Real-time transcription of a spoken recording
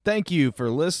Thank you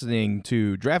for listening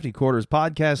to Drafty Quarters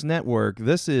Podcast Network.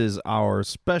 This is our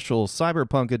special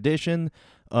Cyberpunk edition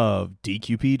of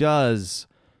DQP Does.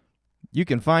 You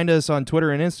can find us on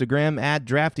Twitter and Instagram at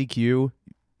DraftyQ.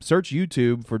 Search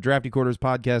YouTube for Drafty Quarters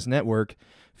Podcast Network.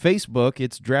 Facebook,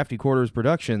 it's Drafty Quarters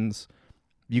Productions.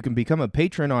 You can become a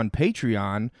patron on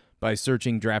Patreon by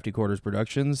searching Drafty Quarters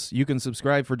Productions. You can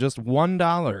subscribe for just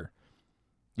 $1.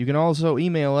 You can also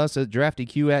email us at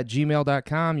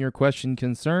draftyq@gmail.com, your question,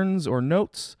 concerns, or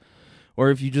notes. Or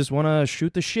if you just want to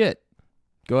shoot the shit,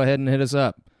 go ahead and hit us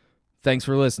up. Thanks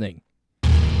for listening.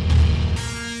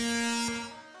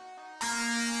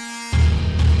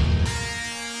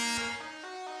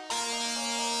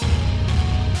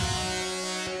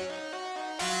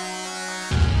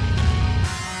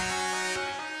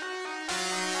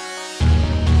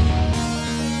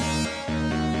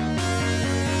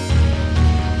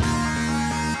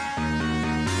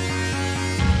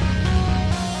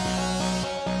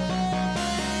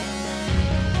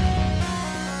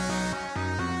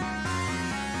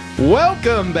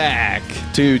 Welcome back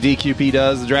to DQP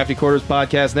Does, the Drafty Quarters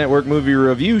Podcast Network movie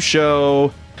review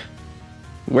show,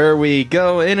 where we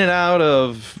go in and out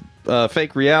of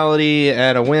fake reality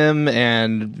at a whim,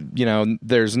 and, you know,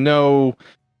 there's no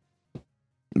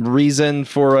reason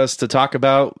for us to talk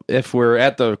about if we're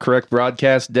at the correct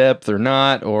broadcast depth or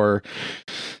not, or,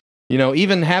 you know,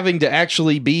 even having to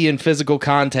actually be in physical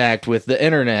contact with the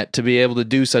internet to be able to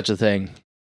do such a thing.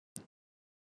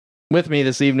 With me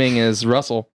this evening is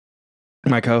Russell,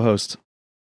 my co-host.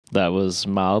 That was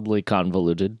mildly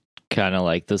convoluted, kind of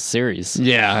like this series.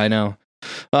 Yeah, I know.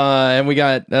 And we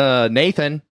got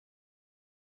Nathan.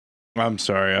 I'm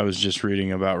sorry, I was just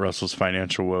reading about Russell's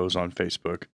financial woes on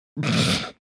Facebook.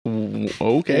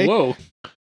 Okay. Whoa.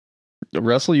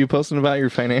 Russell, you posting about your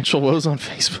financial woes on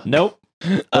Facebook? Nope.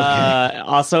 Okay.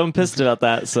 Also, I'm pissed about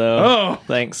that, so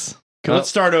thanks. Let's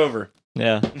start over.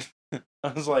 Yeah.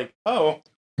 I was like, all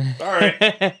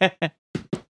right.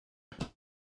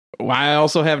 I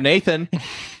also have Nathan. I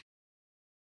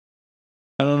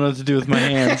don't know what to do with my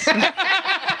hands. Okay,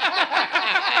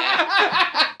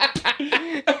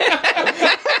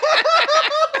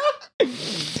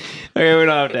 we don't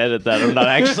have to edit that. I'm not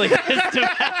actually pissed about it.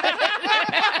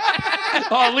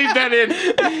 Oh, leave that in.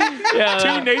 Yeah,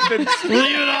 Two Nathans.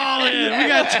 leave it all in. We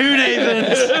got two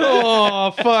Nathans. Oh,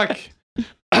 fuck.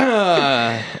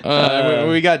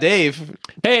 We got Dave.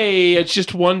 Hey, it's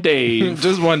just one Dave.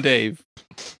 Just one Dave.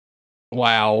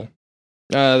 Wow.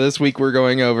 This week we're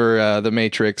going over The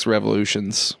Matrix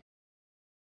Revolutions.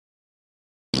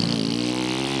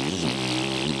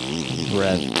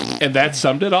 And that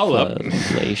summed it all up.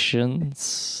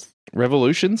 Revelations.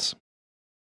 Revolutions?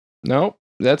 No,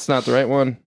 that's not the right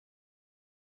one.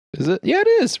 Is it? Yeah, it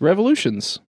is.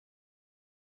 Revolutions.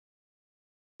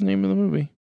 Name of the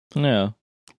movie. No.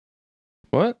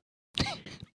 What?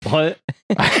 What?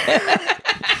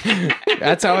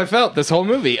 That's how I felt this whole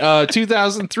movie.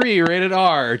 2003, rated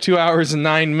R, 2 hours and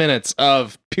 9 minutes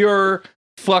of pure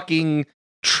fucking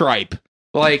tripe.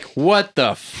 Like, what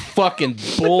the fucking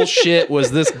bullshit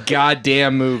was this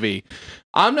goddamn movie?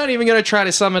 I'm not even going to try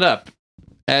to sum it up.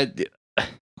 Not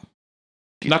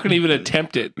going to even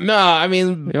attempt it. No, I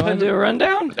mean... You want to do a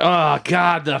rundown? Oh,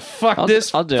 God, fuck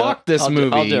this movie. I'll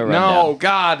do a rundown. No,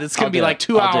 God, it's going to be like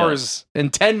 2 I'll do hours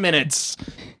and 10 minutes.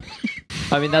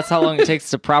 I mean, that's how long it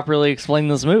takes to properly explain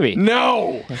this movie.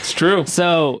 No! It's true.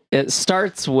 So it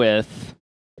starts with,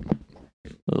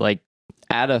 like,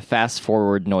 add a fast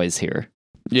forward noise here.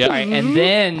 Yeah. All right, and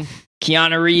then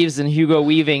Keanu Reeves and Hugo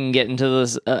Weaving get into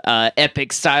this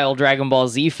epic style Dragon Ball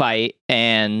Z fight,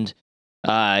 and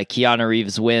Keanu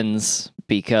Reeves wins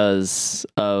because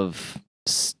of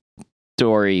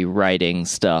story writing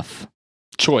stuff.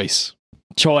 Choice.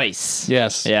 Yeah.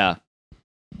 Yes. Yeah,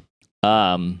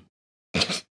 I mean,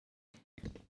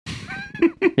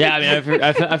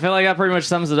 I feel like that pretty much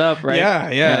sums it up, right?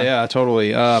 Yeah,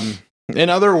 totally. In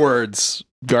other words,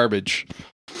 garbage.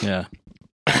 Yeah.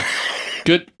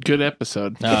 Good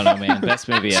episode. No, man. Best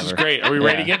movie This ever. is great. Are we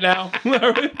rating it now?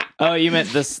 Oh, you meant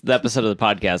the episode of the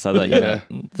podcast. I thought you meant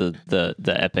the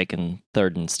epic and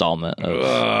third installment of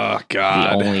Oh,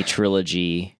 God. the only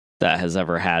trilogy that has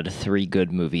ever had 3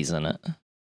 good movies in it.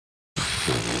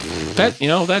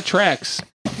 That tracks.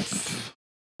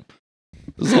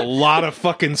 There's a lot of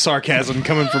fucking sarcasm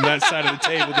coming from that side of the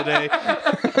table today.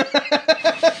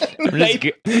 I'm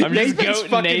just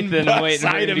goating Nathan, waiting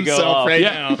for him to go off. right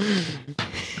now.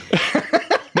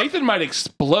 Nathan might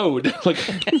explode.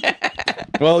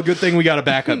 Well, good thing we got a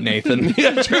backup, Nathan.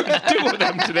 Yeah, two of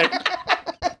them today.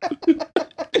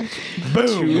 Boom.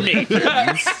 Two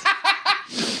Nathans.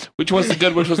 Which one's the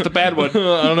good? Which was the bad one? I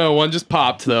don't know. One just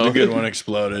popped though. The good one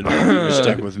exploded. You're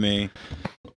stuck with me.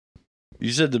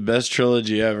 You said the best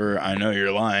trilogy ever. I know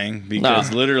you're lying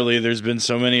because literally there's been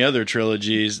so many other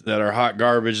trilogies that are hot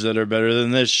garbage that are better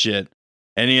than this shit.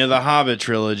 Any of the Hobbit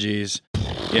trilogies.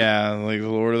 Yeah, like the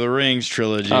Lord of the Rings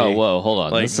trilogy. Oh, whoa, hold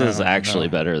on. Like, This is no, actually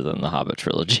no. better than the Hobbit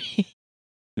trilogy.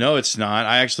 No, it's not.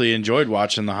 I actually enjoyed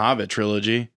watching the Hobbit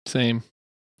trilogy. Same.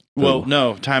 Well,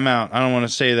 no, time out. I don't want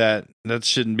to say that. That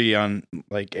shouldn't be on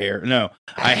like air. No,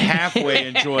 I halfway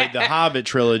enjoyed the Hobbit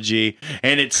trilogy,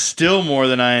 and it's still more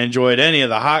than I enjoyed any of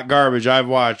the hot garbage I've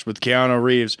watched with Keanu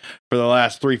Reeves for the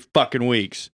last 3 fucking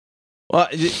weeks. Well,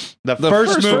 The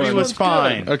first movie one was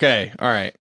fine. Okay, all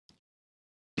right.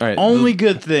 Only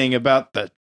good thing about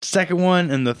the second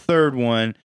one and the third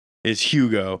one is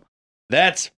Hugo.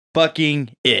 That's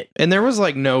fucking it. And there was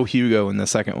like no Hugo in the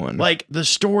second one. Like the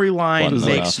storyline Wasn't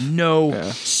makes enough. no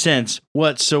Yeah. sense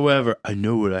whatsoever. I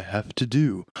know what I have to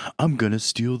do. I'm gonna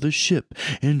steal the ship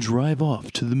and drive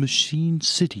off to the Machine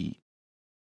City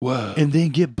Whoa. and then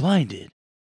get blinded.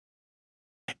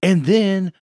 And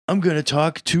then I'm gonna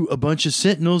talk to a bunch of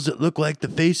sentinels that look like the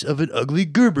face of an ugly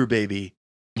Gerber baby.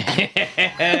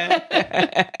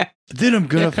 Then I'm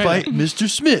gonna fight Mr.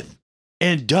 Smith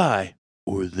and die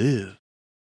or live.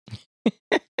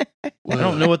 I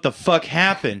don't know what the fuck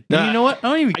happened. And you know what? I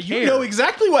don't even care. you know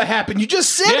exactly what happened. You just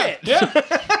said it. Yeah.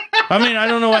 I mean, I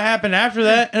don't know what happened after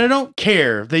that, and I don't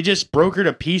care. They just brokered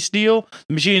a peace deal.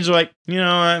 The machines are like, you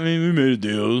know, I mean, we made a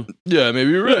deal. Yeah,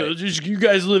 maybe you're Yeah, just, you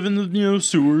guys live in the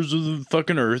sewers of the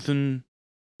fucking earth, and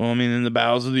well, I mean, in the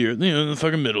bowels of the earth, in the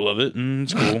fucking middle of it, and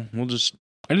it's cool. We'll just.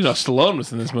 I didn't know Stallone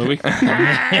was in this movie. Sorry,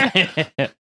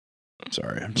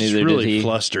 I'm just Neither did really he.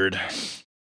 flustered.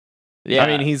 Yeah. I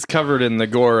mean, he's covered in the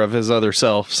gore of his other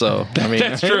self, so I mean,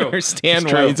 That's true. I understand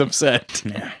That's why true. he's upset.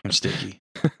 Yeah, I'm sticky.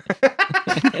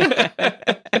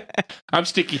 I'm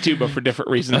sticky too, but for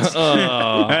different reasons.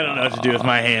 I don't know what to do with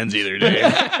my hands either, dude.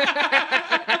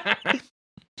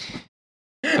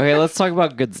 Okay, let's talk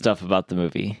about good stuff about the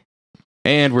movie.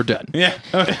 And we're done. Yeah.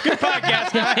 Good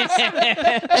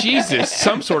podcast, guys. Jesus,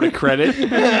 some sort of credit.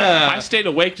 I stayed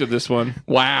awake to this one.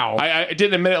 Wow. I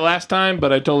didn't admit it last time,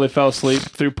 but I totally fell asleep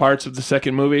through parts of the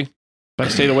second movie. But I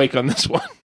stayed awake on this one.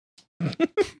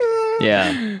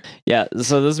 Yeah. Yeah.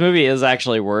 So this movie is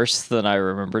actually worse than I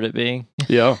remembered it being.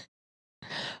 Yeah.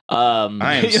 I am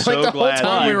Like so the whole glad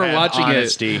time we you were have watching it.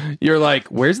 honesty. You're like,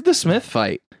 where's the Smith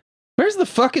fight? Where's the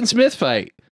fucking Smith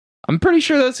fight? I'm pretty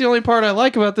sure that's the only part I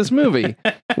like about this movie.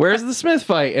 Where's the Smith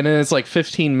fight? And then it's like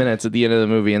 15 minutes at the end of the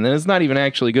movie, and then it's not even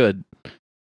actually good.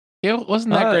 It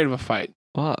wasn't that great of a fight.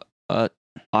 Well,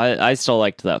 I still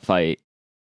liked that fight.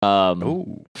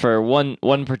 Oh, For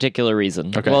one particular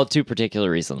reason. Okay. Well, two particular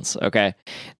reasons. Okay.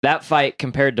 That fight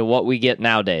compared to what we get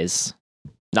nowadays,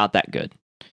 not that good.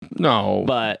 No,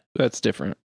 But that's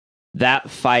different. that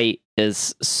fight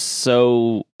is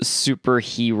so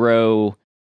superhero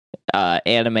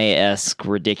anime-esque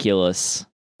ridiculous,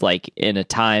 like in a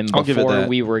time I'll give it before that.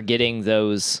 we were getting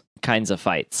those kinds of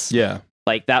fights. Yeah.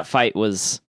 Like that fight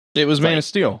was, It was Man Like- of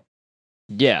Steel.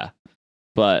 yeah,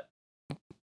 but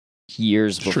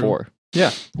years It's true. before.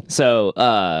 Yeah. So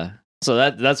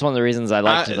that's one of the reasons I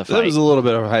liked the That fight. was a little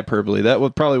bit of hyperbole.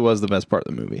 That probably was the best part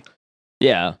of the movie.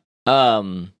 Yeah.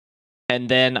 And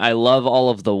then I love all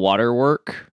of the water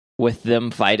work with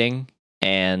them fighting,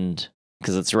 and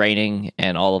because it's raining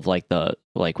and all of like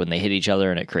when they hit each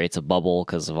other and it creates a bubble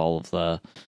because of all of the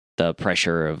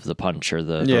pressure of the punch or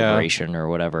the Yeah. vibration or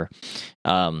whatever.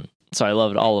 So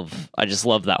I just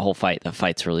love that whole fight. That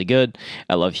fight's really good.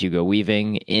 I love Hugo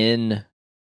Weaving in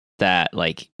that,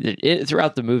 like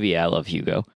throughout the movie. I love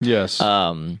Hugo. Yes.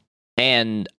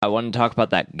 And I want to talk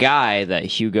about that guy that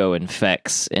Hugo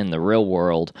infects in the real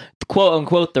world, quote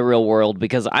unquote, the real world,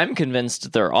 because I'm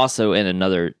convinced they're also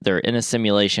they're in a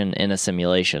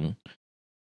simulation,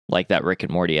 like that Rick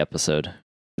and Morty episode.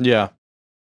 yeah.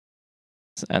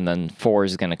 And then 4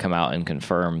 is going to come out and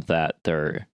confirm that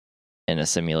they're in a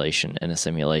simulation,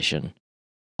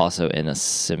 also in a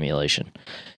simulation.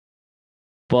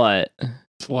 But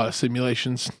It's a lot of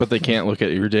simulations. But they can't look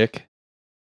at your dick.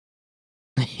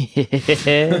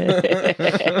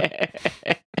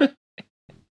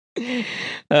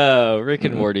 Oh, Rick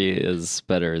and Morty is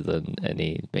better than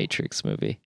any Matrix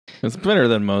movie. It's better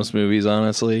than most movies,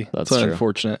 honestly. That's it's true.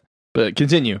 unfortunate. But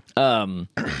continue.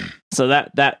 So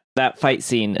that fight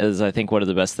scene is, I think, one of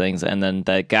the best things. And then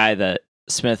the guy that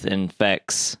Smith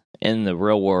infects in the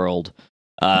real world,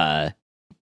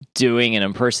 doing an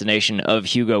impersonation of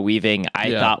Hugo Weaving,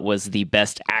 I thought was the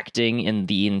best acting in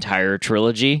the entire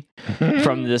trilogy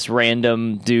from this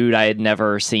random dude I had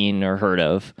never seen or heard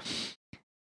of.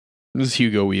 This is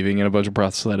Hugo Weaving and a bunch of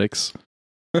prosthetics.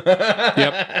 Yep. Dude,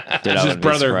 I It's his wouldn't be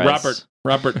brother, surprised.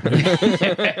 Robert.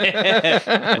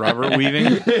 Robert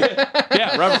Weaving.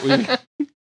 Yeah, Robert Weaving.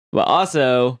 But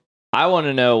also, I want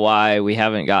to know why we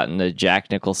haven't gotten a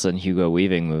Jack Nicholson Hugo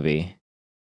Weaving movie.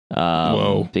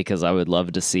 Whoa. Because I would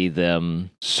love to see them.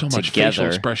 So much Together. facial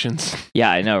expressions. Yeah,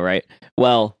 I know, right?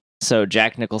 Well, so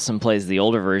Jack Nicholson plays the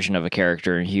older version of a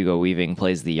character, and Hugo Weaving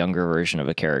plays the younger version of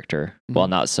a character. Well,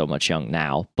 not so much young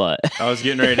now, but I was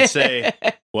getting ready to say,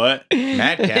 what?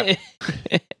 Madcap.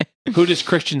 Who does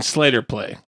Christian Slater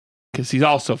play? Because he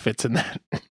also fits in that.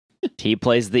 He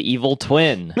plays the evil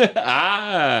twin.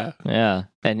 Ah, Yeah,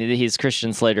 and he's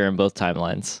Christian Slater in both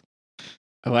timelines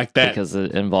I like that. because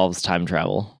it involves time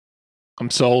travel. I'm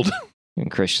sold. And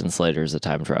Christian Slater is a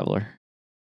time traveler.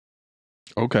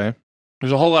 Okay.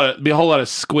 There's a whole lot of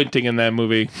squinting in that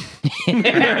movie.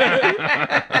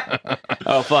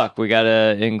 Oh fuck, we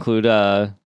gotta include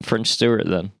French Stewart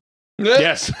then.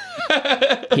 Yes.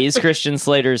 He's Christian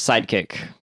Slater's sidekick.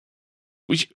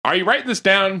 Are you writing this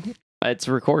down? It's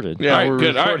recorded. Yeah, All right, we're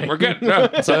good. All right, recording. we're good.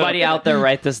 No. Somebody out there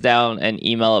write this down and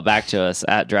email it back to us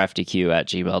at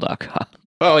draftyq@gmail.com.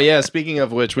 Oh yeah. Speaking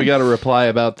of which, we got a reply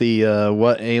about the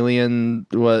what alien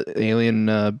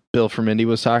Bill from Indy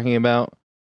was talking about.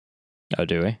 Oh,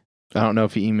 do we? I don't know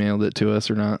if he emailed it to us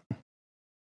or not.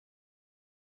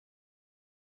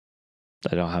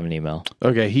 I don't have an email.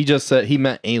 Okay, he just said he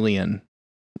meant Alien,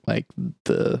 like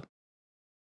the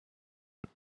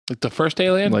Like the first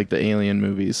Alien? like the Alien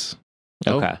movies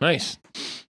Okay. Oh, nice.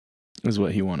 is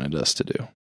what he wanted us to do.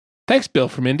 Thanks, Bill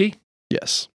from Indy.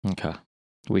 Yes, Okay.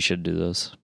 We should do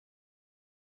those.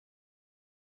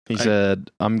 he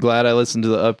said, "I'm glad I listened to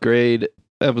the Upgrade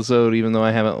episode, even though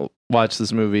I haven't watched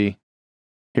this movie.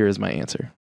 Here is my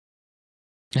answer."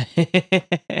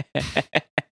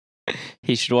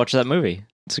 He should watch that movie.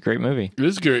 It's a great movie. It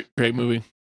is a great movie.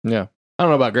 Yeah, I don't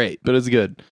know about great, but it's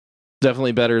good.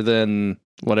 Definitely better than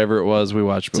whatever it was we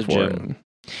watched It's a before. gem.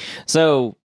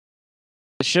 So,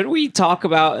 should we talk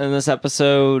about in this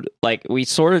episode, like we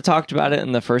sort of talked about it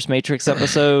in the first Matrix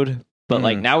episode, but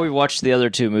like now we've watched the other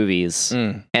two movies,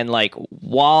 Mm. and like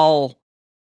while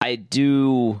I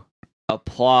do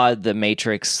applaud the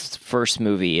Matrix first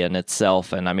movie in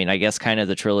itself, and I mean I guess kind of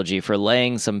the trilogy for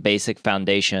laying some basic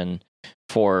foundation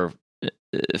for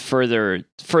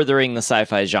furthering the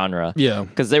sci-fi genre, Yeah,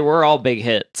 because they were all big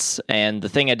hits. And the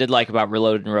thing I did like about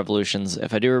Reloaded and Revolutions,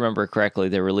 if I do remember correctly,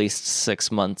 they released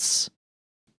 6 months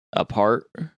apart,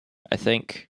 I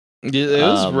think, it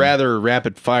was rather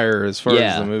rapid fire as far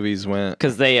yeah. as the movies went.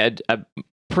 because I'm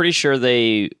pretty sure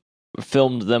they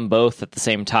filmed them both at the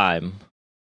same time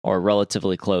or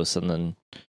relatively close, and then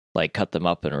like cut them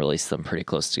up and released them pretty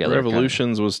close together.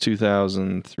 Revolutions was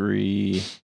 2003.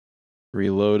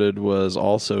 Reloaded was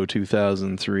also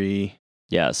 2003.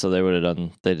 Yeah, so they would have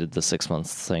they did the 6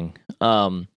 months thing.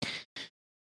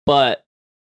 But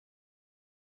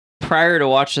prior to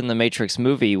watching the Matrix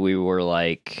movie, we were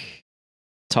like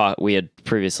we had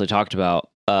previously talked about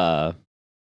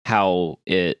how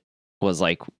it was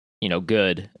like,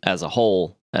 good as a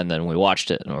whole, and then we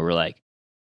watched it and we were like,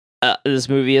 this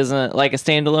movie isn't like a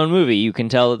standalone movie. You can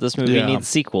tell that this movie needs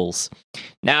sequels.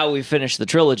 Now we finished the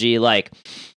trilogy, like,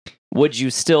 would you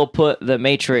still put The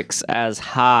Matrix as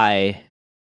high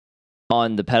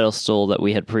on the pedestal that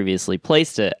we had previously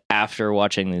placed it after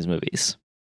watching these movies?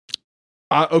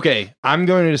 Okay, I'm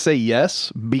going to say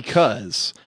yes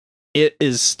because it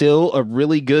is still a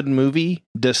really good movie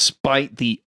despite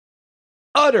the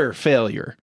utter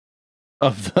failure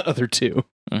of the other two.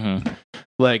 Mm-hmm.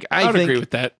 Like I would agree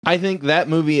with that. I think that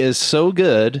movie is so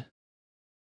good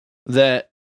that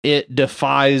it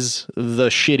defies the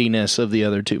shittiness of the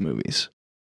other two movies.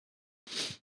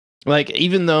 Like,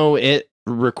 even though it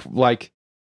without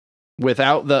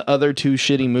the other two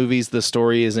shitty movies, the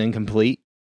story is incomplete.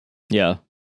 Yeah.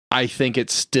 I think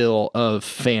it's still a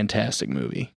fantastic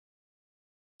movie.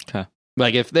 Okay.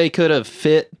 Like, if they could have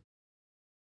fit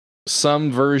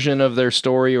some version of their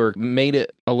story or made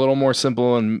it a little more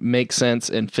simple and make sense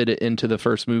and fit it into the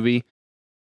first movie,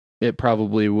 it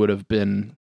probably would have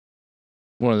been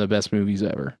one of the best movies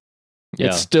ever. Yeah.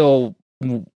 It's still,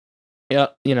 in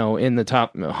the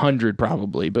top 100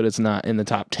 probably, but it's not in the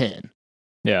top 10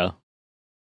 Yeah.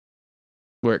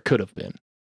 where it could have been.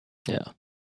 Yeah.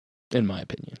 In my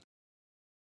opinion.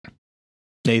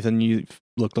 Nathan, you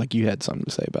looked like you had something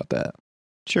to say about that.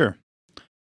 Sure.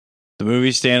 The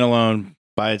movie standalone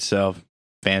by itself,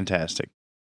 fantastic.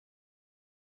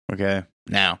 Okay.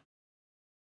 Now,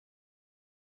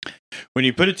 when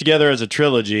you put it together as a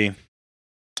trilogy,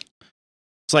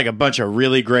 it's like a bunch of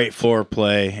really great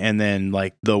foreplay and then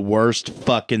like the worst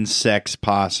fucking sex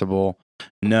possible.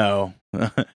 No.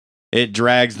 It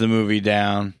drags the movie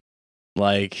down.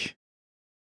 Like,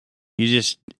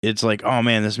 it's like, oh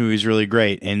man, this movie's really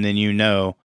great. And then you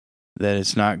know that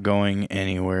it's not going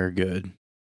anywhere good.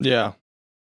 Yeah.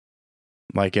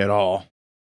 Like, at all.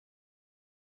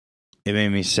 It made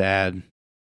me sad.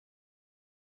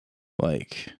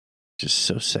 Like, just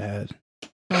so sad.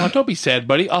 Oh, don't be sad,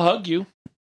 buddy. I'll hug you.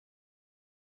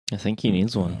 I think he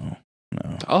needs one.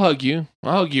 No. I'll hug you.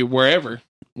 I'll hug you wherever,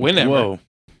 whenever. Whoa.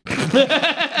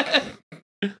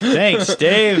 Thanks,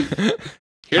 Dave.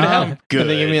 Here to help. Good. I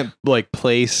think you meant like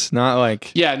place, not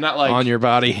like Yeah, not like on your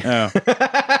body. Oh.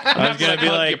 I was gonna be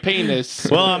hug like, your penis.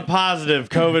 well, I'm positive,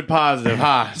 COVID positive.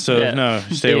 Ha. So Yeah. no,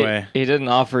 stay away. He didn't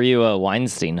offer you a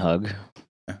Weinstein hug.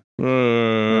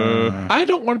 I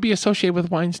don't want to be associated with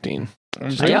Weinstein.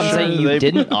 I'm saying you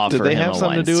didn't offer Did they him have a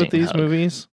something to do with Weinstein these hug.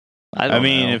 movies? I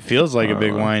mean, know. it feels like a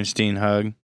big Uh, Weinstein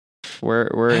hug. We're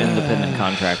independent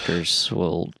contractors.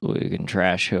 We can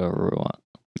trash whoever we want.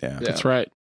 Yeah. That's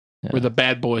right. Yeah. We're the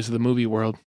bad boys of the movie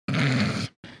world.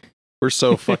 We're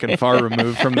so fucking far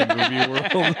removed from the movie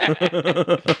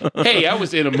world. Hey, I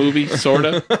was in a movie, sort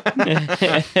of.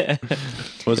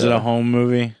 Was it a home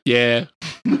movie? Yeah.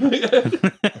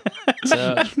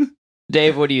 So,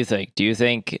 Dave, what do you think? Do you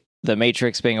think The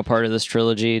Matrix being a part of this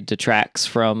trilogy detracts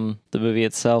from the movie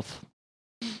itself?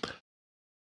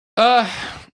 I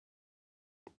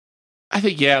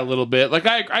think a little bit. Like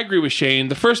I agree with Shane.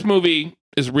 The first movie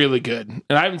is really good,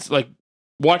 and I haven't like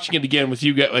watching it again with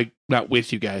you guys, like not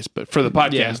with you guys, but for the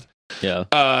podcast.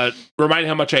 Yeah. Reminded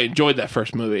how much I enjoyed that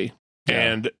first movie,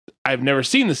 and I've never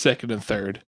seen the second and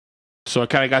third, so I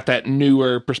kind of got that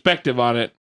newer perspective on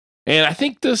it. And I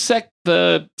think the second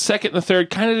and the third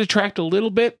kind of detract a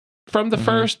little bit from the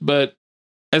first, but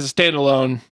as a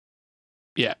standalone,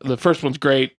 yeah, the first one's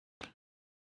great.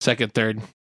 Second, third,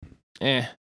 Yeah.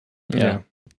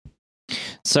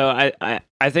 So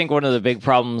I think one of the big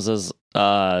problems is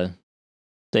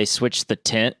they switched the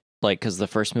tint, like because the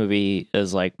first movie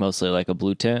is like mostly like a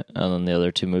blue tint, and then the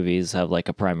other two movies have like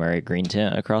a primary green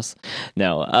tint across.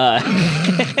 No,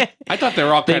 I thought they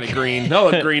were all kind of green. They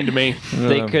look green to me.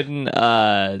 they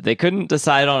couldn't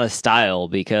decide on a style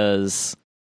because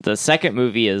the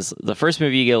first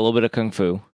movie you get a little bit of kung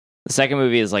fu. The second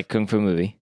movie is like kung fu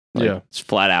movie. Like, Yeah. it's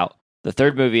flat out. The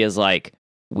third movie is like,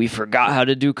 we forgot how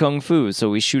to do kung fu, so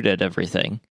we shoot at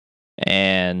everything.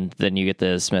 And then you get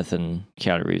the Smith and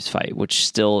Keanu Reeves fight, which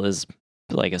still is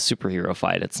like a superhero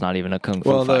fight. It's not even a kung fu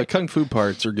Well, the fight. kung fu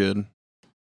parts are good.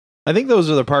 I think those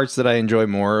are the parts that I enjoy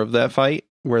more of that fight,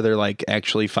 where they're like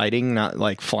actually fighting, not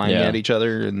like flying Yeah. at each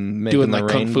other and making Doing the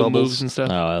like rain kung fu bubbles. moves and stuff.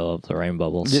 Oh, I love the rain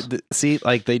bubbles. See,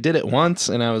 like they did it once,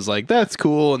 and I was like, "That's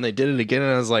cool," and they did it again,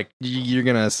 and I was like, "You're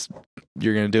gonna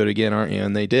do it again, aren't you?"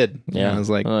 And they did. Yeah. And I was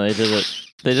like, Well, they did it.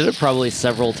 They did it probably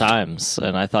several times,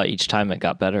 and I thought each time it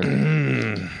got better.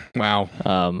 "Wow."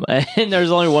 And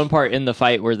there's only one part in the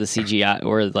fight where the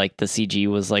CG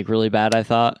was like really bad. I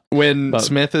thought. When But-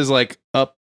 Smith is like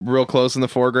up real close in the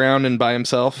foreground and by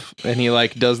himself, and he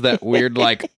like does that weird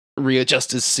like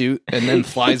readjust his suit and then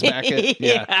flies back at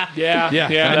Yeah. Yeah,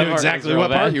 that I knew part exactly was real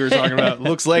what part bad. you were talking about.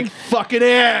 Looks like fucking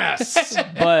ass.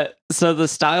 But so the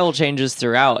style changes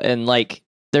throughout, and like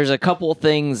there's a couple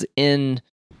things in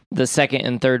the second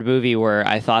and third movie where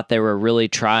I thought they were really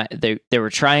they were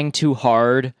trying too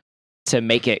hard to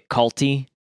make it culty.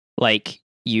 Like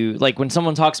when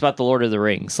someone talks about the Lord of the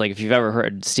Rings, like if you've ever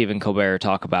heard Stephen Colbert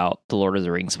talk about the Lord of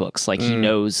the Rings books, like he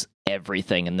knows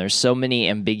everything, and there's so many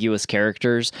ambiguous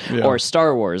characters. Yeah. Or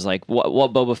Star Wars, like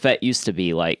what Boba Fett used to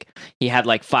be. Like he had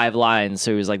like 5 lines,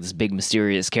 so he was like this big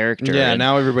mysterious character. Yeah, and-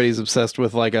 now everybody's obsessed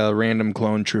with like a random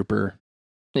clone trooper.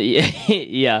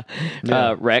 yeah.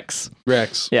 Yeah. Rex.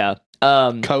 Rex. Yeah.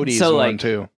 Cody's so, one like,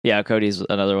 too. Yeah, Cody's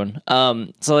another one.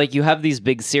 So like you have these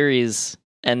big series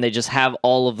and they just have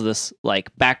all of this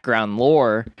like background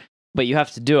lore, but you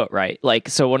have to do it right. Like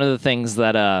so one of the things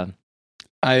that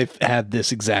I've had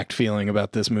this exact feeling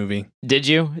about this movie. did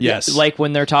you? Yes. Like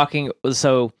when they're talking,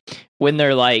 so when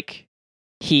they're like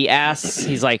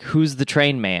he's like, who's the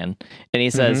train man? And he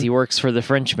says Mhm. he works for the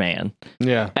French man.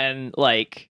 Yeah. And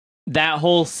like that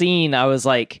whole scene, I was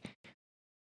like,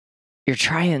 you're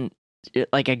trying,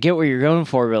 like, I get what you're going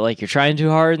for, but like you're trying too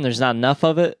hard and there's not enough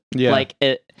of it. Yeah. Like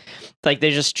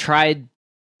they just tried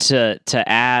to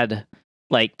add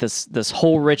like this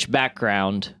whole rich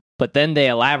background, but then they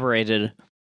elaborated.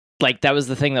 Like that was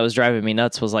the thing that was driving me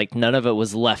nuts, was like none of it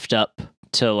was left up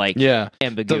to like Yeah.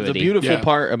 ambiguity. The beautiful Yeah.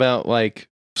 part about like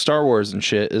Star Wars and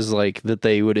shit is like that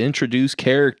they would introduce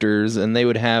characters and they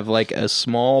would have like a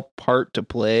small part to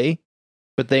play,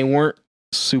 but they weren't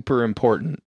super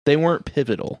important. They weren't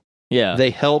pivotal. Yeah.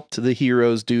 They helped the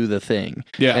heroes do the thing.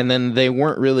 Yeah. And then they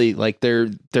weren't really like their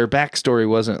backstory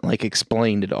wasn't like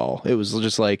explained at all. It was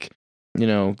just like, you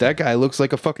know, that guy looks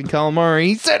like a fucking calamari.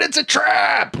 He said it's a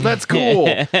trap. That's cool.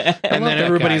 And then that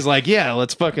everybody's guy. like, yeah,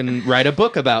 let's fucking write a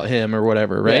book about him or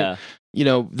whatever, right? Yeah. You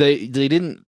know, they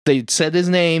said his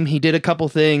name, he did a couple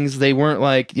things. They weren't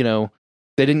like, you know,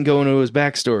 they didn't go into his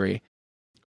backstory.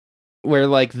 Where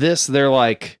like this, they're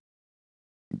like,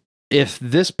 if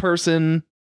this person,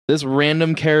 this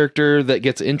random character that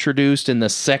gets introduced in the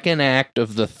second act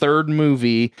of the third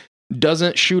movie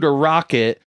doesn't shoot a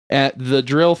rocket at the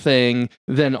drill thing,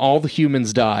 then all the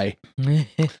humans die. Who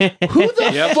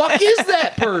the Yep. fuck is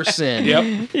that person?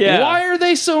 Yep. Yeah. Why are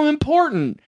they so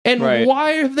important? And Right.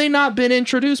 why have they not been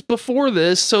introduced before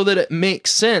this so that it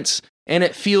makes sense and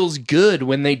it feels good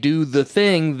when they do the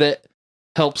thing that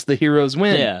helps the heroes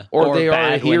win? Yeah. Or they are a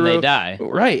bad hero. when they die.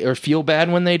 Right, or feel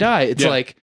bad when they die. It's Yeah.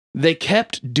 like they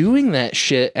kept doing that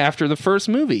shit after the first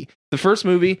movie. The first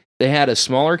movie, they had a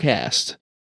smaller cast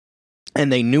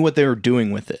and they knew what they were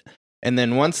doing with it. And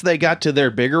then once they got to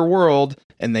their bigger world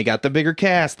and they got the bigger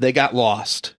cast, they got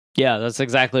lost. Yeah, that's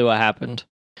exactly what happened.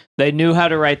 They knew how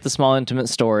to write the small, intimate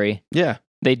story. Yeah.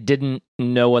 They didn't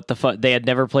know what the fuck. They had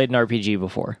never played an RPG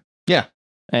before. Yeah.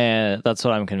 And that's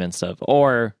what I'm convinced of.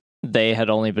 Or they had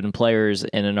only been players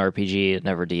in an RPG and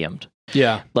never DM'd.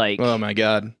 Yeah. Like, Oh my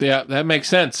god. Yeah, that makes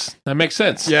sense. That makes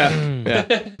sense. Yeah. mm,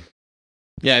 Yeah.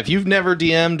 Yeah, if you've never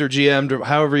DM'd or GM'd or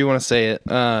however you want to say it,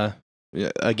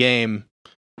 a game,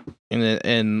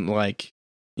 and like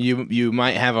you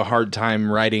might have a hard time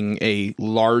writing a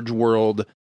large world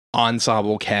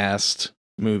ensemble cast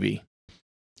movie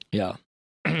yeah.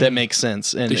 that makes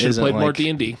sense and They should have isn't played more like-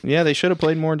 D&D. Yeah, they should have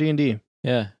played more D&D.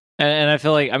 Yeah. And I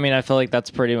feel like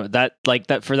that's pretty much that, like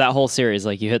that for that whole series.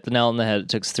 Like you hit the nail on the head. It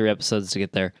took us 3 episodes to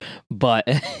get there, but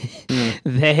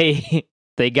they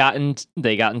got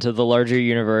into the larger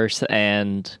universe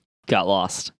and got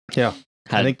lost. Yeah.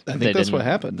 I think they that's what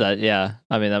didn't- happened. Yeah,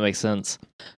 I mean that makes sense.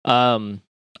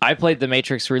 I played the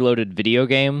Matrix Reloaded video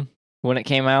game when it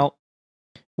came out,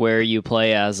 where you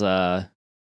play as I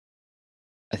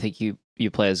think you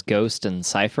play as Ghost and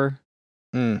Cypher,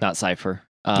 not Cypher.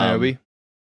 Niobe.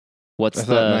 What's I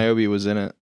the thought Niobe was in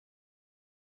it.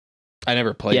 I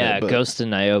never played yeah it. But... Ghost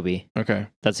and Niobe? Okay.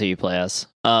 That's who you play as.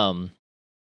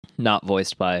 Not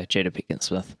voiced by Jada Pinkett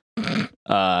Smith.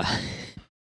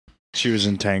 She was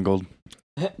entangled.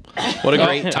 What a Oh, great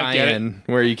I get it. tie-in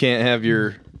where you can't have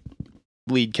your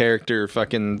lead character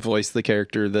fucking voice the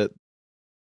character that.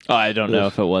 I don't know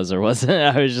Ugh. if it was or wasn't.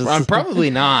 I was just I'm probably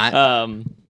not.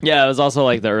 Yeah, it was also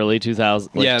like the early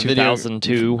 2000s, like Yeah, video-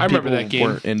 2002. I remember People that game.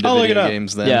 weren't into I'll look it video up.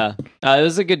 games then. Yeah, it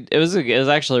was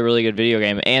actually a really good video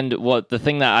game. And what the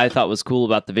thing that I thought was cool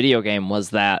about the video game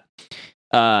was that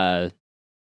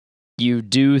you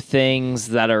do things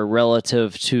that are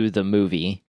relative to the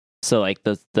movie. So like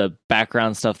the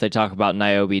background stuff they talk about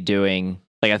Niobe doing,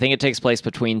 like I think it takes place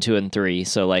between 2 and 3.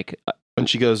 So like When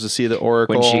she goes to see the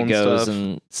Oracle when she and goes stuff.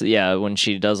 and so, yeah, when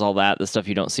she does all that, the stuff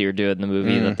you don't see her do in the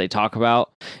movie Mm. that they talk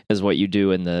about is what you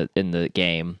do in the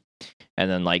game. And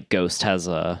then like Ghost has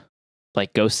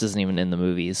Ghost isn't even in the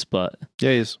movies, but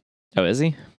Yeah, he's is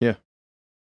he? Yeah.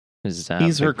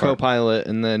 He's her co-pilot,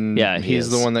 and then Yeah, he he's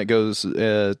the is. one that goes.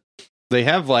 They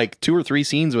have like 2 or 3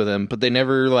 scenes with him, but they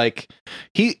never like.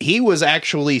 He was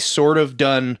actually sort of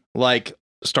done like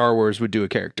Star Wars would do a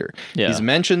character. Yeah. He's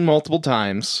mentioned multiple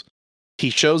times. He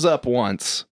shows up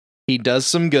once. He does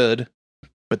some good,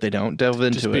 but they don't delve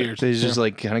into Disappears. it. He just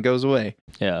like kind of goes away.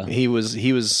 Yeah. He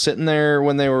was sitting there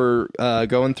when they were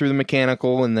going through the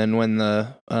mechanical, and then when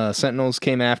the Sentinels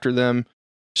came after them,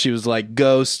 she was like,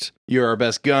 "Ghost, you're our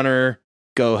best gunner.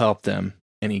 Go help them."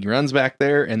 And he runs back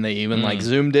there, and they even like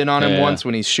zoomed in on him Yeah. once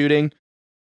when he's shooting.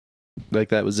 Like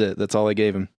that was it. That's all they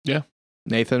gave him. Yeah.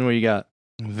 Nathan, what you got?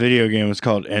 Video game was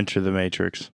called Enter the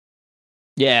Matrix.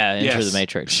 Yeah, Enter Yes. the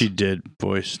Matrix. She did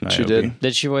voice Niobe. She did.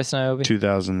 Did she voice Niobe?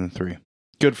 2003.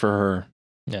 Good for her.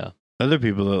 Yeah. Other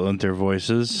people that lent their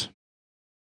voices.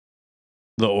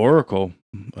 The Oracle,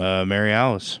 Mary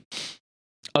Alice.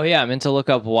 Oh yeah, I meant to look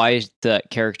up why the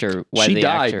character, why She the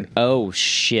died. actor. Oh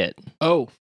shit. Oh,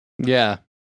 Yeah.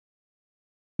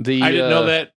 The I didn't know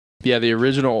that. Yeah, the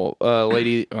original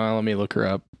lady. Well, let me look her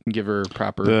up. Give her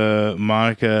proper. The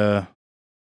Monica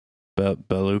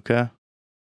Bellucca,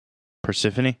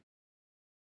 Persephone.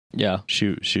 Yeah.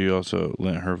 She also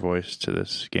lent her voice to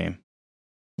this game.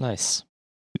 Nice.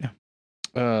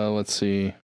 Let's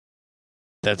see.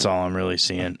 That's all I'm really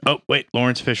seeing. Oh wait,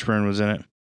 Lawrence Fishburne was in it.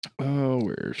 Oh,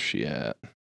 where's she at?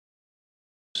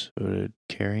 So did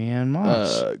Carrie Ann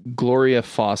Moss. Gloria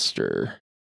Foster.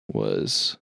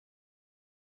 was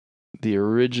the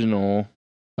original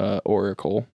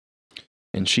Oracle,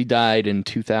 and she died in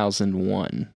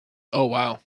 2001. Oh,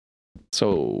 wow.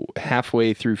 So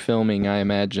halfway through filming, I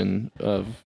imagine,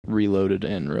 of Reloaded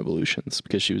and Revolutions,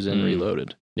 because she was in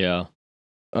Reloaded. Yeah.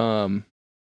 And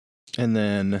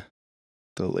then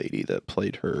the lady that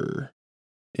played her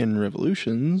in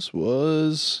Revolutions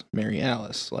was Mary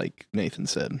Alice, like Nathan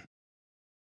said.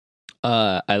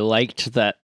 I liked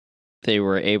that they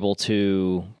were able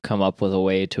to come up with a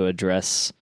way to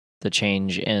address the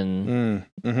change in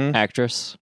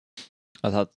actress. I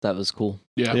thought that was cool.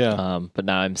 Yeah. But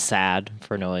now I'm sad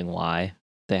for knowing why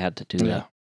they had to do that.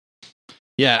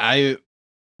 Yeah,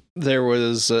 there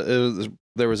was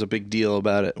a big deal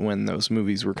about it when those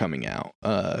movies were coming out,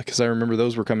 because I remember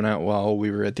those were coming out while we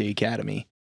were at the academy,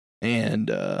 and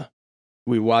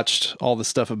we watched all the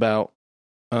stuff about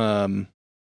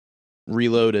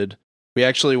Reloaded. We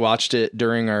actually watched it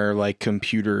during our like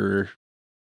computer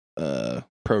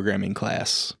programming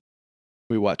class.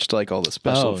 We watched like all the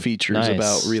special features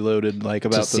about Reloaded, like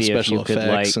about the special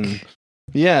effects and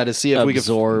to see if we could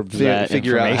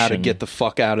figure out how to get the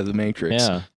fuck out of the Matrix.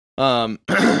 Yeah. But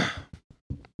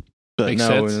Makes no,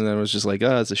 sense. and then it was just like,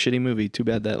 it's a shitty movie. Too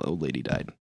bad that old lady died.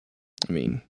 I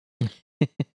mean,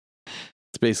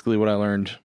 it's basically what I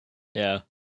learned. Yeah.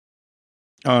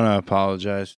 I want to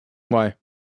apologize. Why? I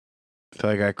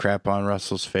feel like I crap on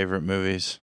Russell's favorite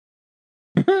movies.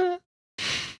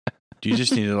 You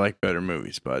just need to like better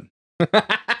movies, bud.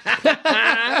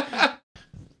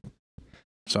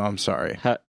 So I'm sorry.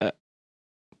 Have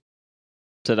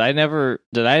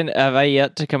I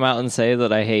yet to come out and say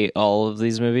that I hate all of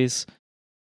these movies?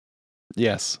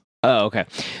 Yes. Oh, okay.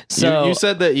 So you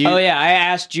said that you. Oh yeah, I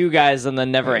asked you guys and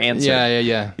then never answered.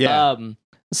 Yeah.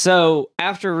 So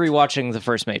after rewatching the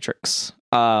first Matrix,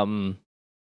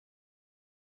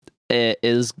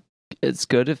 it's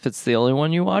good if it's the only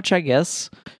one you watch, I guess.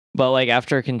 But like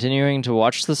after continuing to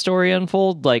watch the story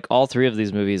unfold, like all three of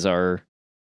these movies are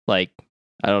like,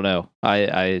 I don't know.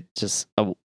 I just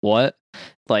what?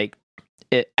 Like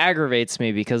it aggravates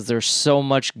me because there's so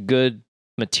much good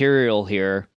material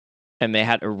here and they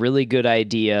had a really good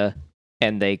idea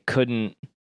and they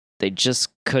just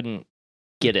couldn't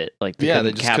get it. Like they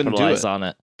couldn't capitalize on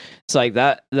it. It's like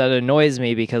that annoys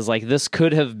me because like this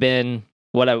could have been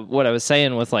what I was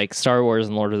saying with like Star Wars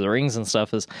and Lord of the Rings and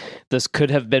stuff is this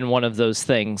could have been one of those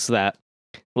things that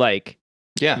like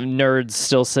nerds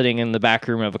still sitting in the back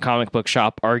room of a comic book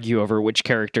shop argue over which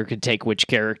character could take which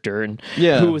character and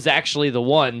who was actually the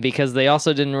one, because they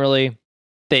also didn't really,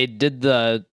 they did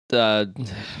the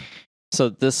so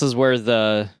this is where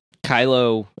the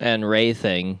Kylo and Rey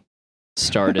thing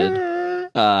started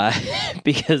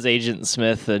because Agent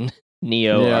Smith and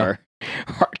Neo are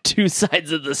two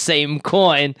sides of the same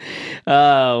coin.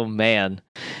 Oh man.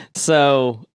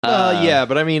 So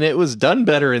but I mean, it was done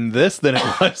better in this than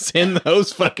it was in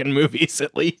those fucking movies,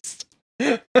 at least.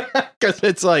 Because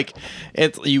it's like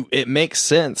it makes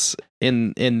sense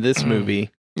in this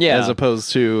movie, as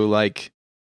opposed to like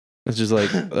it's just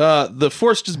like the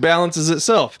Force just balances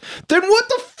itself. Then what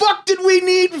the fuck did we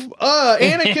need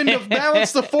Anakin to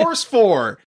balance the Force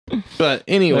for? But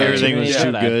anyway, everything was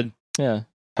too good. Yeah.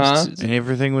 Huh? And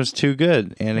everything was too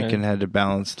good. Anakin had to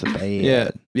balance the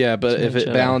bad. Yeah, but if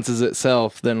it balances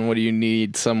itself, then what do you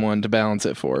need someone to balance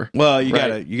it for? Well, you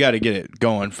gotta get it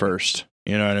going first.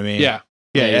 You know what I mean? Yeah.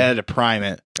 Yeah, it had to prime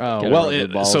it. Oh,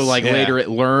 well, so like later it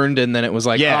learned, and then it was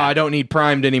like, I don't need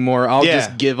primed anymore. I'll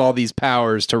just give all these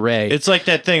powers to Rey. It's like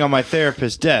that thing on my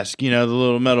therapist's desk. You know, the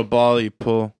little metal ball you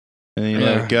pull, and then you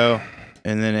let it go.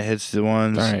 And then it hits the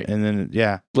ones, and then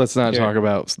Let's not talk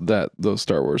about those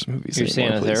Star Wars movies. You're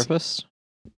seeing a therapist?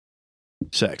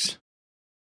 Sex.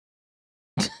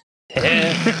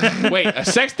 Wait, a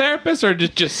sex therapist or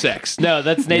just sex? No,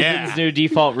 that's Nathan's new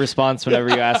default response whenever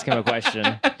you ask him a question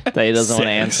that he doesn't want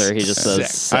to answer. He just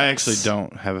says sex. I actually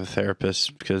don't have a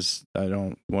therapist because I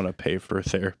don't want to pay for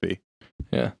therapy.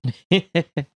 Yeah.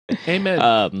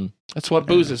 Amen. That's what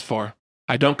booze is for.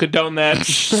 I don't condone that.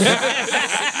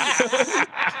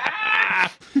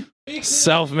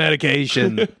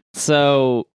 Self-medication.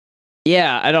 So,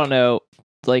 I don't know.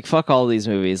 Like, fuck all these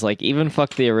movies. Like, even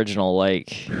fuck the original.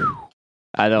 Like,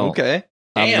 I don't. Okay.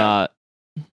 I'm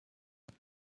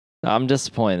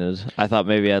disappointed. I thought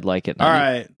maybe I'd like it. All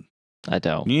right. I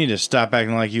don't. You need to stop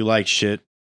acting like you like shit.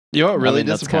 You know what really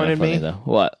that's disappointed funny, me? though.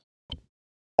 What?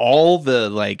 All the,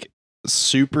 like,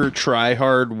 super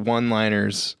try-hard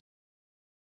one-liners.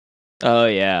 Oh,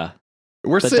 yeah.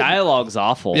 The dialogue's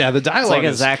awful. Yeah, the dialogue it's like a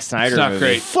is Zack Snyder not movie.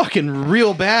 great. fucking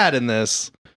real bad in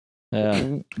this.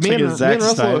 Yeah. like a Zack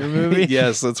Snyder movie?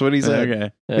 Yes, that's what he said.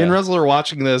 Okay. Yeah. Me and Russell are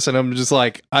watching this, and I'm just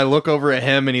like, I look over at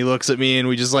him, and he looks at me, and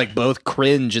we just like both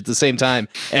cringe at the same time.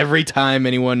 Every time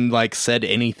anyone like said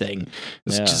anything,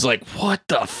 it's Yeah. just like, what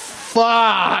the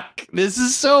fuck? This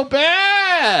is so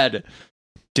bad.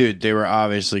 Dude, they were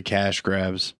obviously cash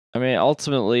grabs. I mean,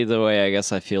 ultimately, the way I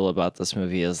guess I feel about this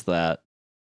movie is that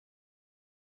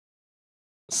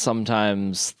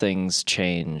sometimes things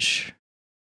change,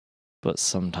 but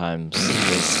sometimes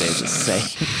they stay the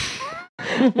same.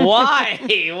 Why?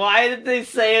 Why did they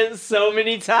say it so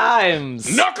many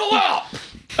times? Knuckle up!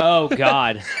 Oh,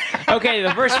 God. Okay,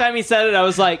 the first time he said it, I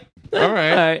was like, All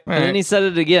right. And all then right. he said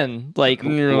it again. Like,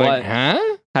 And you're what? like, huh?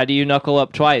 How do you knuckle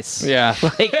up twice? Yeah.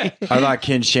 Like, I thought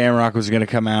Ken Shamrock was going to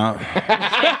come out.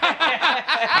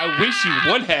 I wish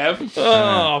you would have.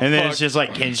 Oh, and then fuck. it's just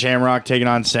like Ken Shamrock taking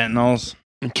on Sentinels.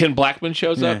 And Ken Blackman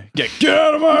shows up. Yeah. Get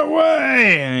out of my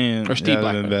way! And Or Steve that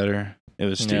would've been Blackman. better. It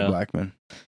was Steve Yeah. Blackman.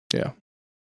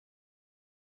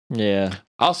 yeah.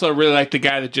 Also, really like the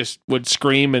guy that just would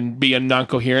scream and be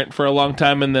non-coherent for a long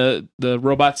time in the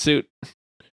robot suit.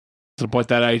 To the point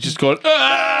that I just going,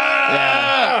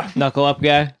 ah! Knuckle up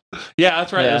guy. Yeah,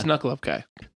 that's right. Yeah. It was Knuckle Up guy.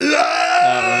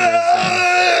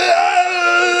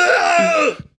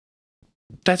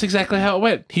 That's exactly how it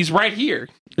went. He's right here.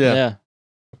 Yeah.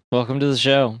 Welcome to the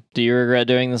show. Do you regret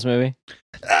doing this movie?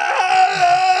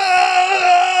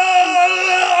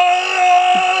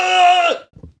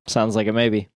 Sounds like a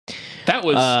maybe. That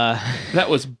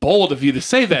was bold of you to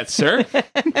say that, sir.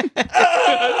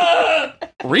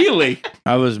 Really?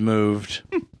 I was moved.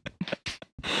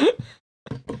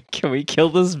 Can we kill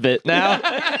this bit now?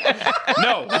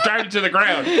 No, drive it to the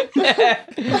ground.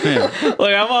 Look,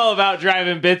 I'm all about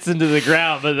driving bits into the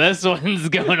ground, but this one's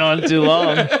going on too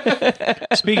long.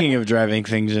 Speaking of driving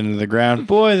things into the ground,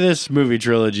 boy, this movie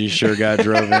trilogy sure got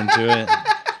drove into it.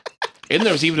 And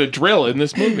there was even a drill in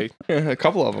this movie. A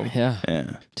couple of them. Yeah,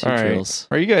 Yeah. two All right. drills.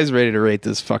 Are you guys ready to rate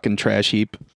this fucking trash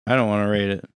heap? I don't want to rate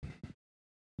it.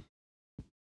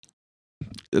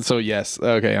 So yes.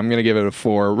 Okay, I'm gonna give it a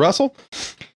 4. Russell?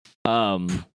 I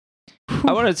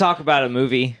want to talk about a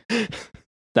movie that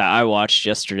I watched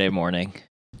yesterday morning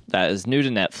that is new to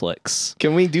Netflix.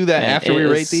 Can we do that And after we it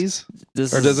rate is- these?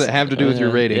 This Or does it have to do with your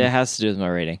rating? It has to do with my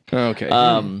rating. Okay.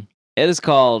 It is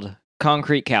called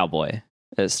Concrete Cowboy.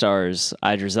 It stars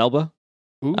Idris Elba.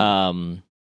 Ooh.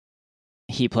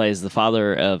 He plays the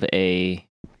father of a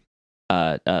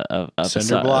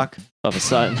Cinder block? of a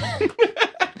son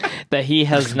that he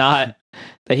has not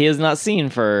seen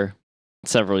for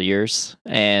several years,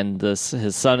 and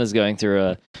his son is going through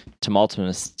a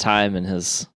tumultuous time in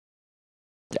his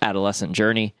adolescent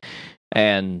journey,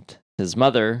 and his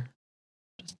mother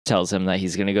tells him that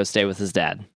he's going to go stay with his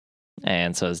dad,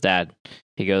 and so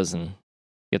he goes and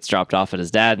gets dropped off at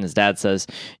his dad, and his dad says,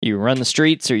 "You run the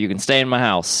streets or you can stay in my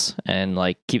house," and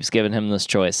like keeps giving him this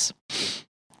choice.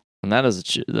 And that is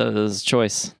a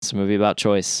choice. It's a movie about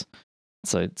choice.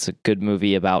 So it's a good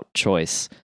movie about choice.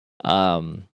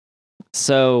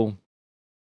 So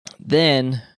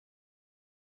then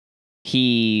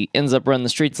he ends up running the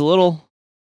streets a little,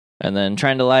 and then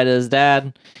trying to lie to his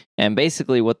dad. And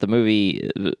basically,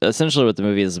 essentially what the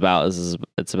movie is about is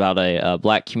it's about a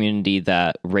black community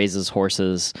that raises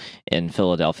horses in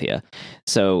Philadelphia.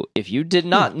 So if you did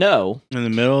not know, In the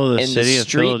middle of the in city the of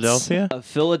streets Philadelphia? of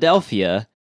Philadelphia,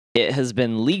 it has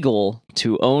been legal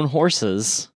to own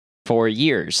horses for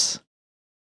years.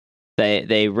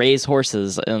 They raise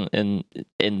horses in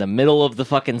the middle of the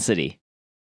fucking city,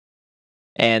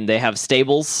 and they have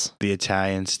stables. The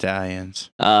Italian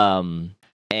Stallions.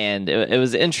 And it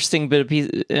was an interesting bit of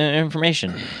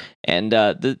information. And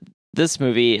this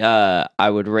movie, I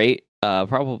would rate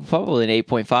probably an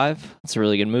 8.5. It's a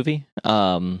really good movie.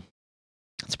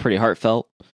 It's pretty heartfelt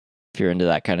if you're into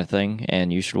that kind of thing,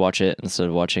 and you should watch it instead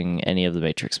of watching any of the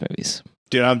Matrix movies.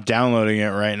 Dude, I'm downloading it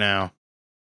right now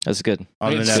It's good.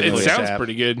 on the It Netflix sounds app.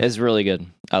 pretty good. It's really good.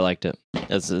 I liked it.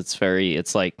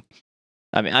 It's like,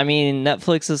 I mean,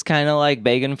 Netflix is kind of like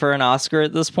begging for an Oscar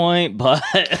at this point, but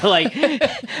like a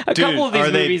couple of these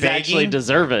are they movies actually begging?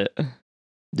 deserve it.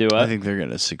 Do I I? think they're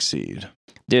going to succeed.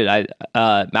 Dude,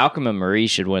 Malcolm and Marie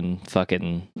should win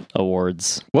fucking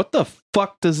awards. What the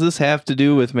fuck does this have to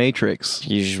do with Matrix?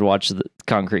 You should watch the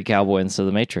Concrete Cowboy instead of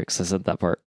The Matrix. I said that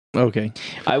part. Okay.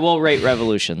 I will rate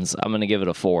Revolutions. I'm gonna give it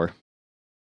a 4.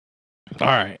 All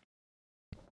right.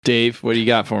 Dave, what do you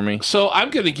got for me? So I'm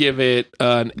going to give it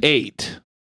an 8.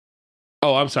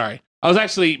 Oh, I'm sorry. I was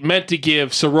actually meant to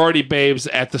give Sorority Babes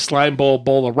at the Slime Bowl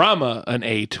Bowl-orama an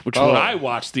 8, which is what Oh. I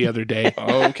watched the other day.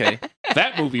 Oh, okay.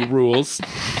 That movie rules.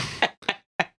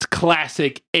 It's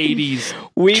classic 80s.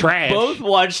 We Trash. both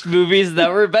watched movies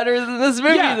that were better than this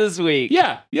movie Yeah. this week.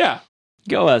 Yeah.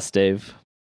 Go us, Dave.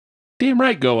 Damn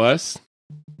right, go us.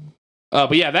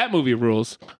 But yeah, that movie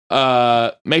rules.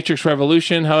 Matrix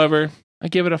Revolution, however, I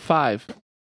give it a 5.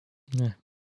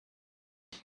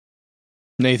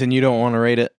 Nathan, you don't want to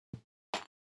rate it?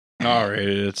 I'll rate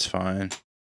it. It's fine.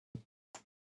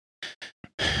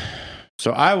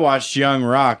 So I watched Young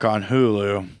Rock on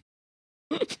Hulu.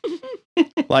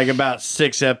 Like about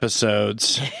 6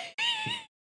 episodes.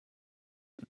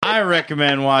 I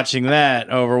recommend watching that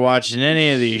over watching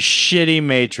any of these shitty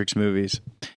Matrix movies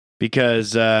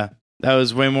because that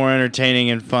was way more entertaining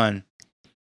and fun.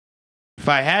 If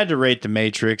I had to rate The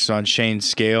Matrix on Shane's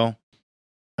scale,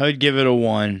 I would give it a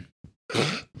 1.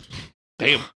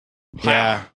 Damn.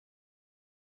 Yeah.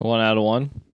 1 out of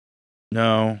 1.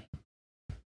 No.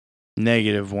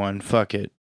 -1. Fuck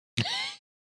it.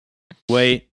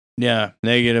 Wait. Yeah.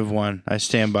 -1. I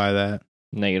stand by that.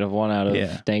 -1 out of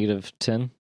Yeah. -10.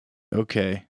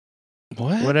 Okay.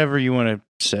 What? Whatever you want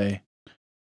to say.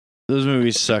 Those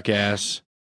movies suck ass.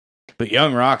 But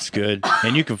Young Rock's good.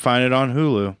 And you can find it on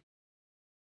Hulu.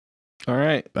 All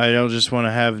right. I don't just want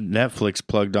to have Netflix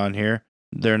plugged on here.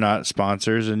 They're not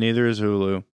sponsors, and neither is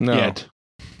Hulu. No. Yet.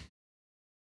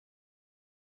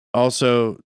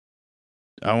 Also,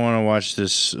 I want to watch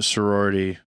this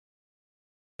sorority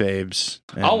babes.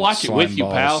 and I'll watch it slime with you,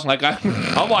 balls. pal. Like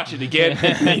I'll watch it again.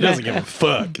 He doesn't give a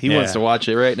fuck. He Yeah. wants to watch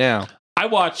it right now. I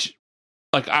watch.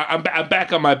 Like I'm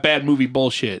back on my bad movie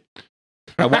bullshit.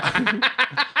 I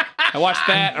watched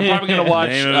that. I'm probably gonna watch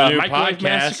Name of the new Microwave podcast,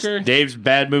 Massacre. Dave's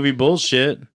Bad Movie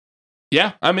Bullshit.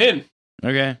 Yeah, I'm in.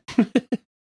 Okay.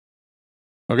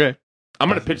 Okay. I'm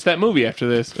gonna pitch that movie after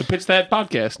this. Pitch that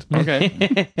podcast.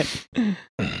 Okay.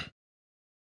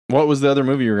 What was the other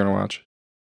movie you were going to watch?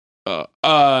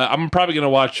 I'm probably gonna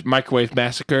watch Microwave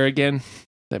Massacre again.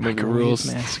 That movie rules.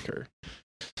 Massacre.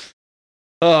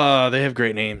 They have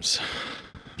great names.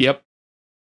 Yep.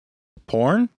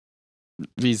 Porn?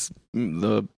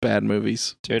 The bad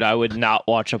movies. Dude, I would not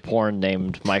watch a porn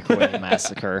named Microwave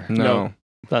Massacre. No.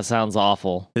 That sounds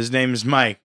awful. His name is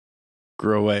Mike.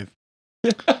 Grow wave.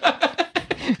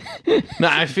 No,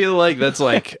 I feel like that's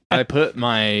like I put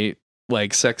my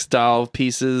like sex doll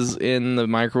pieces in the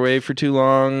microwave for too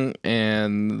long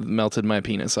and melted my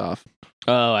penis off.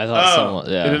 Oh, I thought someone.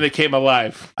 And then Yeah. they came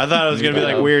alive. I thought it was going to be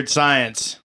like Weird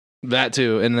Science. That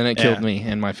too, and then it killed Yeah. me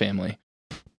and my family.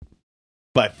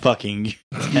 By fucking you.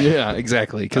 Yeah,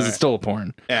 exactly, because it's still a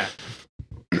porn. Yeah.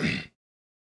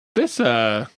 This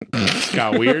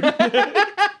got weird.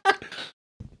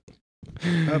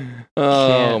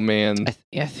 Oh man.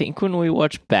 I think when we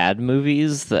watch bad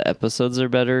movies, the episodes are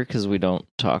better because we don't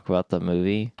talk about the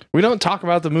movie. We don't talk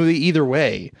about the movie either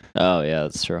way. Oh, yeah,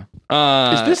 that's true.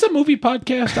 Is this a movie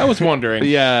podcast? I was wondering.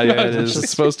 Yeah, it is. It's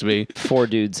supposed to be. 4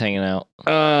 dudes hanging out.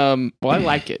 Well, Well, I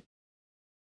like it.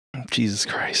 Jesus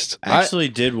Christ. I actually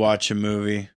did watch a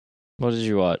movie, What did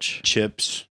you watch?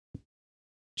 Chips.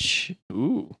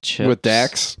 Ooh. Chips. With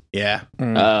Dax. Yeah.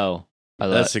 Oh. I thought,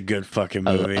 That's a good fucking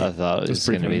movie. I thought it was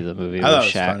pretty going to be funny. the movie I with thought it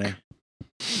was Shaq.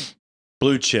 funny.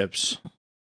 Blue Chips.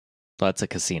 That's a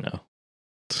casino.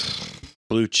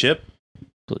 Blue Chip?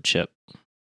 Blue chip.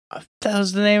 That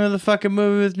was the name of the fucking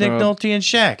movie with Nick Nolte and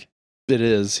Shaq. It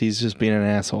is. He's just being an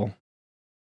asshole.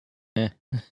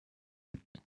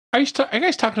 Are you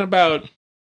guys talking about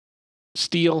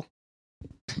Steel?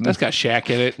 That's got Shaq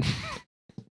in it.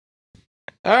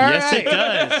 Yes, it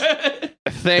does.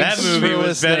 Thanks That movie for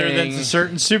was better listening. than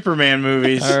certain Superman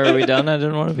movies. Are we done? I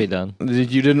didn't want to be done.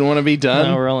 You didn't want to be done?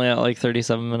 No, we're only at like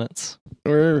 37 minutes.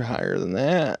 We're higher than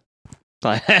that.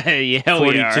 Yeah,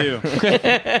 we are. 42.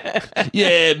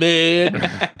 Yeah,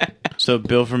 man. So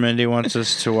Bill from Indy wants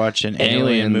us to watch an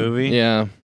alien movie. Yeah.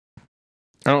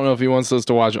 I don't know if he wants us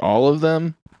to watch all of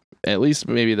them. At least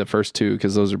maybe the first 2,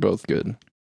 because those are both good.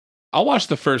 I'll watch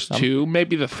the first 2,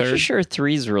 maybe the Pretty third. sure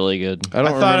 3's really good. I don't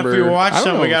I thought if we remember. watch I don't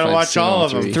some, know we if got to I've watch seen all all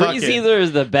of them. 3. Fuck 3's it. either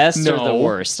the best or the No.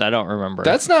 worst. I don't remember.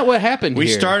 That's not what happened We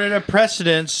here. started a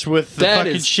precedence with the That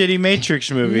fucking is shitty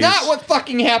Matrix movies. Not what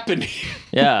fucking happened here.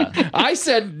 Yeah. I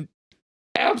said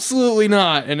absolutely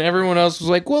not, and everyone else was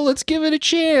like, "Well, let's give it a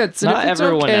chance." And Not if it's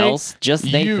everyone okay, else, just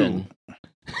Nathan.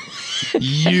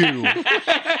 You.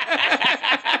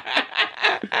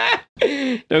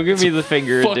 Don't give me the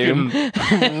finger, Doom.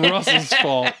 Russell's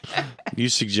fault. You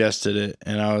suggested it,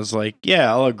 and I was like, yeah,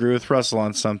 I'll agree with Russell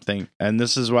on something. And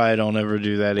this is why I don't ever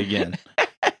do that again.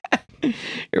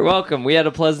 You're welcome. We had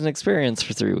a pleasant experience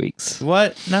for 3 weeks.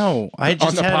 What? No. I just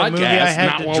On the had a movie I podcast, had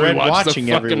not to while we dread watched the watching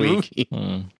every fucking week.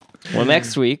 movie. Well,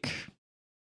 next week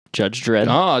Judge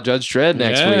Dredd Judge Dredd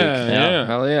next week. Yeah.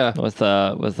 Hell yeah. with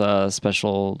a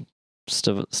special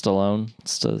Stallone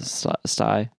Stallone.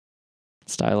 Sty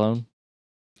Stallone.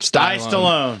 Sty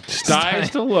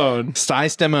Stallone. Sty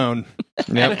Stallone.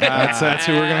 Yep, that's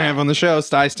who we're gonna have on the show.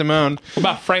 Sty Stallone. What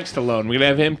about Frank Stallone? We gonna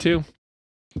have him too?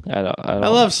 I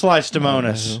love Sly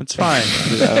Stamonis. It's fine.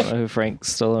 I don't know who Frank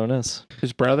Stallone is.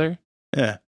 His brother?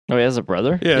 Yeah. Oh, he has a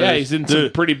brother? Yeah, he's in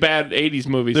some pretty bad 80s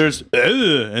movies. There's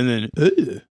and then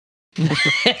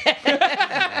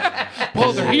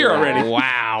well, they're here already.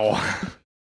 Wow.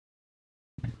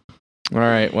 All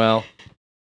right, well,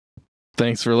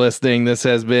 thanks for listening. This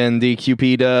has been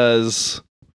DQP Does,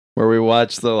 where we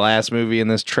watch the last movie in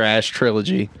this trash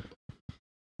trilogy.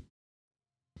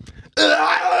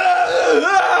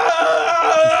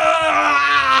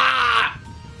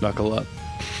 Buckle up.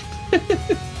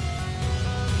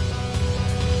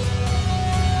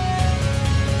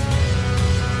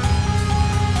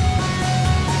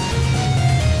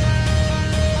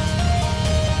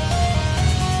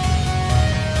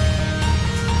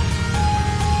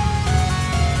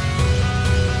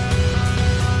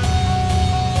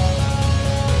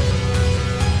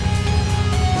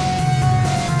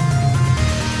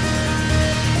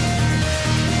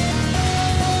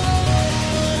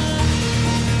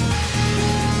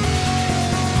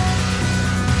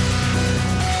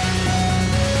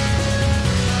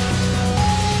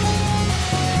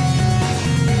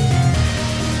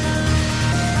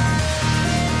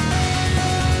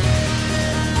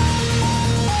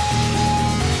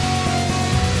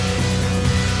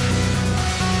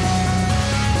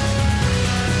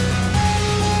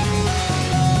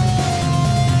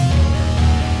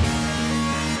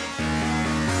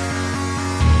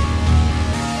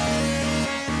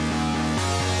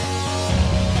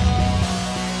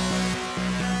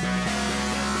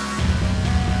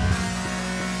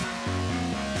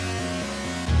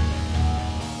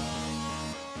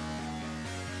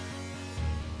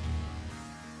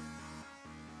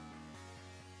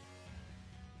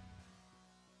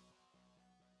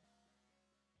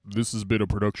 This has been a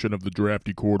production of the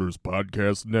Drafty Quarters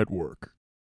Podcast Network.